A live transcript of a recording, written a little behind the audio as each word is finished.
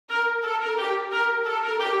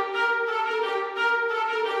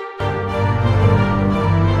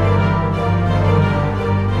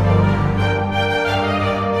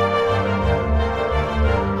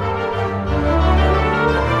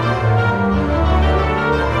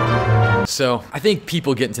So I think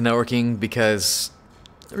people get into networking because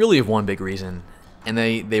really of one big reason, and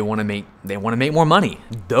they want to make more money.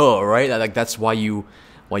 Duh, right? Like that's why you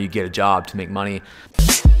get a job, to make money.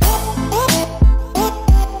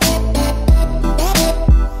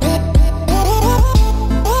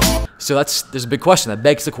 So there's a big question that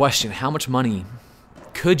begs the question: how much money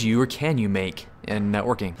could you or can you make in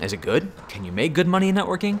networking? Is it good? Can you make good money in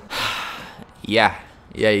networking? Yeah,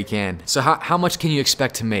 you can. So how much can you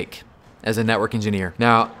expect to make as a network engineer?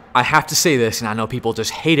 Now, I have to say this, and I know people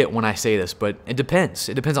just hate it when I say this, but it depends.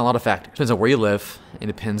 It depends on a lot of factors. It depends on where you live. It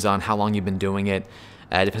depends on how long you've been doing it.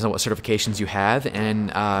 It depends on what certifications you have,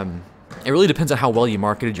 and it really depends on how well you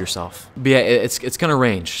marketed yourself. But yeah, it's gonna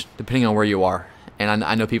range depending on where you are. And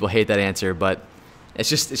I know people hate that answer, but it's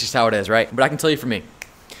just how it is, right? But I can tell you for me,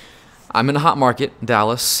 I'm in a hot market,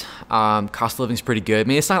 Dallas. Cost of living's pretty good. I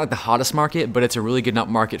mean, it's not like the hottest market, but it's a really good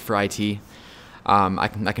market for IT. I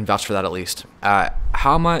can vouch for that at least.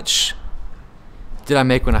 How much did I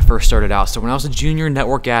make when I first started out? So when I was a junior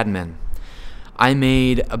network admin, I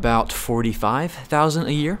made about $45,000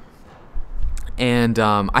 a year, and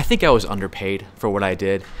I think I was underpaid for what I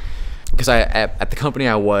did. Because at the company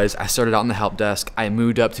I started out in the help desk. I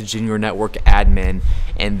moved up to junior network admin,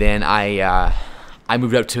 and then I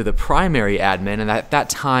moved up to the primary admin. And at that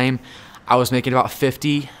time, I was making about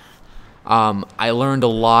 50. I learned a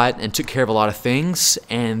lot and took care of a lot of things,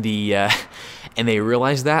 and they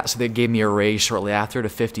realized that, so they gave me a raise shortly after to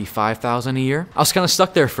 $55,000 a year. I was kind of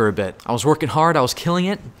stuck there for a bit. I was working hard, I was killing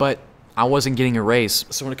it, but I wasn't getting a raise.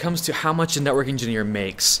 So when it comes to how much a network engineer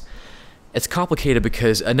makes, it's complicated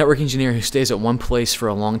because a network engineer who stays at one place for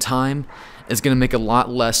a long time is going to make a lot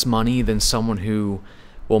less money than someone who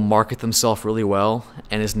will market themselves really well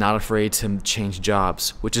and is not afraid to change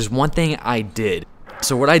jobs, which is one thing I did.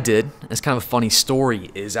 So what I did, it's kind of a funny story,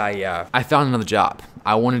 is I found another job.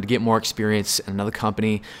 I wanted to get more experience in another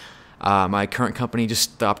company. My current company,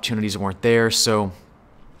 just the opportunities weren't there, so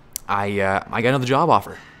I got another job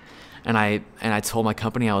offer. And I told my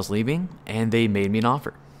company I was leaving, and they made me an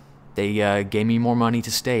offer. They gave me more money to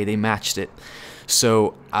stay. They matched it.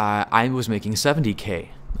 So I was making $70K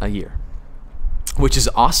a year, which is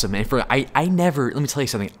awesome. And I never, let me tell you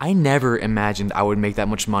something, I never imagined I would make that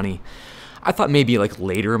much money. I thought maybe like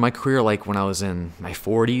later in my career, like when I was in my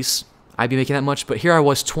 40s, I'd be making that much. But here I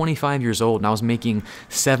was 25 years old, and I was making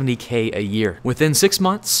 $70K a year. Within 6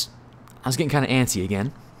 months, I was getting kind of antsy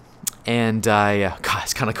again. And God,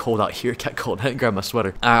 it's kind of cold out here. It got cold. I didn't grab my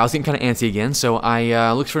sweater. I was getting kind of antsy again, so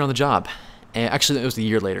I looked for another job. And actually, it was a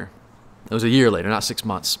year later. It was a year later, not 6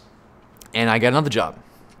 months. And I got another job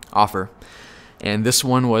offer. And this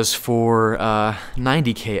one was for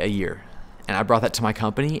 $90K a year. And I brought that to my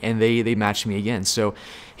company, and they matched me again. So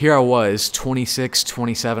here I was, 26,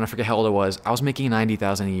 27, I forget how old I was. I was making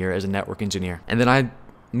 $90,000 a year as a network engineer. And then I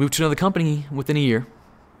moved to another company within a year,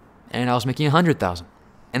 and I was making $100,000.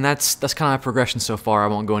 And that's kind of my progression so far. I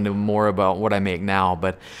won't go into more about what I make now,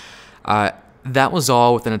 but that was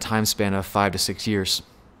all within a time span of 5 to 6 years,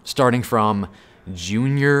 starting from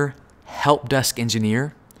junior help desk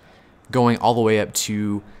engineer, going all the way up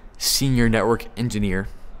to senior network engineer,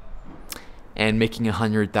 and making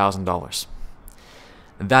 $100,000.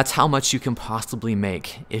 That's how much you can possibly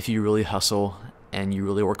make if you really hustle and you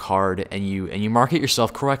really work hard and you market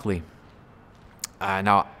yourself correctly.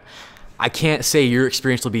 Now, I can't say your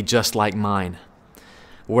experience will be just like mine.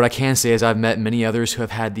 What I can say is I've met many others who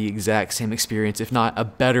have had the exact same experience, if not a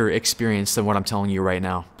better experience than what I'm telling you right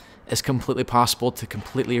now. It's completely possible to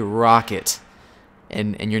completely rock it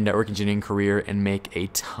in your network engineering career and make a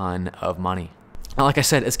ton of money. Now, like I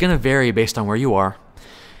said, it's going to vary based on where you are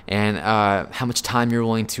and how much time you're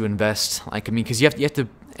willing to invest. Like, I mean, because you have to,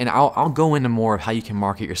 and I'll go into more of how you can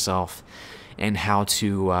market yourself and how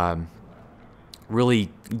to really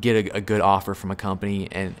get a good offer from a company.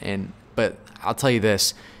 But I'll tell you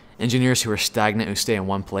this, engineers who are stagnant, who stay in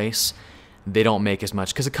one place, they don't make as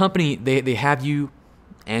much. Because a company, they have you,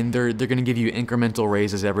 and they're going to give you incremental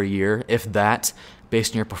raises every year, if that,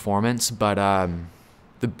 based on your performance. But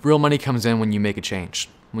the real money comes in when you make a change,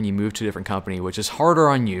 when you move to a different company, which is harder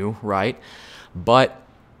on you, right? But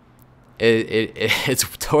it's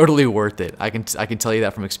totally worth it. I can tell you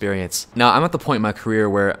that from experience. Now, I'm at the point in my career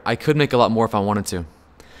where I could make a lot more if I wanted to.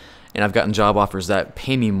 And I've gotten job offers that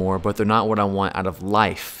pay me more, but they're not what I want out of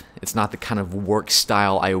life. It's not the kind of work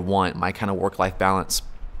style I want, my kind of work-life balance.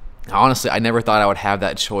 Honestly, I never thought I would have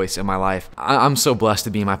that choice in my life. I'm so blessed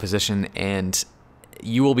to be in my position, and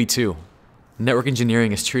you will be too. Network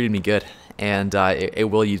engineering has treated me good, and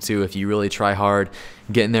it will you too if you really try hard,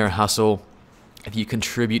 get in there and hustle, if you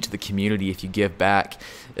contribute to the community, if you give back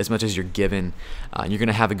as much as you're given, you're going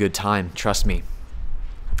to have a good time. Trust me.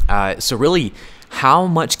 So really, how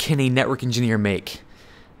much can a network engineer make?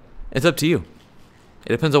 It's up to you. It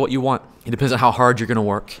depends on what you want. It depends on how hard you're going to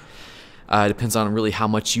work. It depends on really how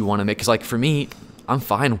much you want to make. Because like for me, I'm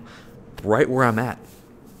fine right where I'm at.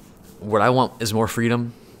 What I want is more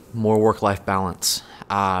freedom, more work-life balance.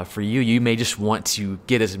 For you, you may just want to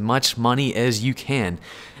get as much money as you can,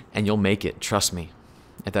 and you'll make it. Trust me,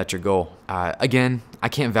 if that's your goal. Again, I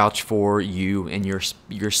can't vouch for you and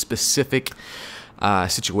your specific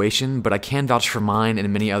situation, but I can vouch for mine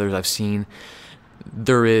and many others I've seen.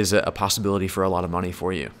 There is a possibility for a lot of money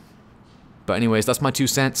for you. But anyways, that's my 2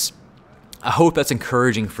 cents. I hope that's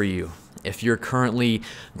encouraging for you. If you're currently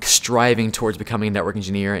striving towards becoming a network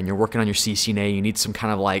engineer and you're working on your CCNA, you need some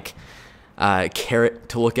kind of like carrot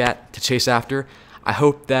to look at, to chase after. I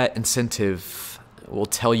hope that incentive will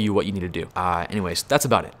tell you what you need to do. Anyways, that's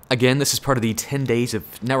about it. Again, this is part of the 10 days of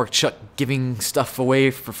NetworkChuck giving stuff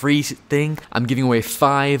away for free thing. I'm giving away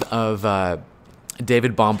 5 of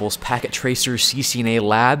David Bomble's Packet Tracer CCNA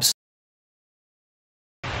labs.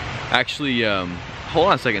 Actually, hold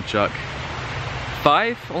on a second, Chuck.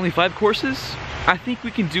 5? Only 5 courses? I think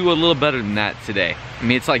we can do a little better than that today. I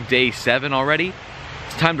mean, it's like day 7 already.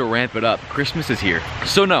 It's time to ramp it up. Christmas is here.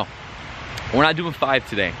 So no, we're not doing 5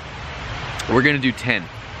 today. We're gonna do 10.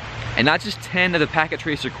 And not just 10 of the Packet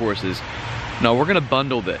Tracer courses. No, we're gonna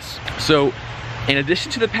bundle this. So, in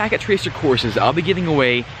addition to the Packet Tracer courses, I'll be giving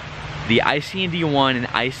away the ICND1 and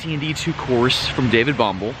ICND2 course from David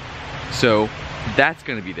Bomble. So, that's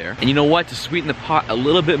gonna be there. And you know what, to sweeten the pot a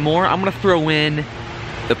little bit more, I'm gonna throw in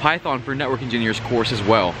the Python for Network Engineers course as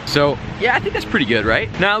well. So yeah, I think that's pretty good, right?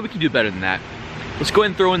 No, we can do better than that. Let's go ahead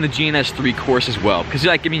and throw in the GNS3 course as well. Because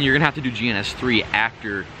like, I mean, you're gonna have to do GNS3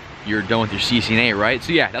 after you're done with your CCNA, right?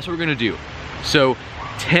 So yeah, that's what we're gonna do. So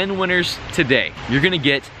 10 winners today. You're gonna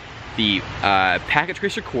get the Packet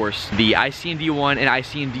Tracer course, the ICND1 and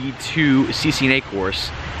ICND2 CCNA course,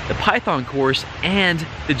 the Python course, and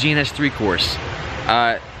the GNS3 course.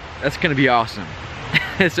 That's gonna be awesome.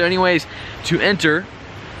 So anyways, to enter,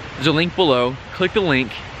 there's a link below. Click the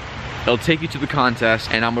link. It'll take you to the contest,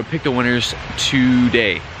 and I'm gonna pick the winners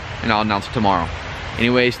today, and I'll announce it tomorrow.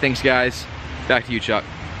 Anyways, thanks guys. Back to you, Chuck.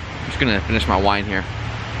 I'm just gonna finish my wine here.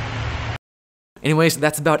 Anyways,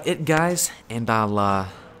 that's about it, guys, and I'll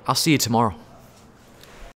see you tomorrow.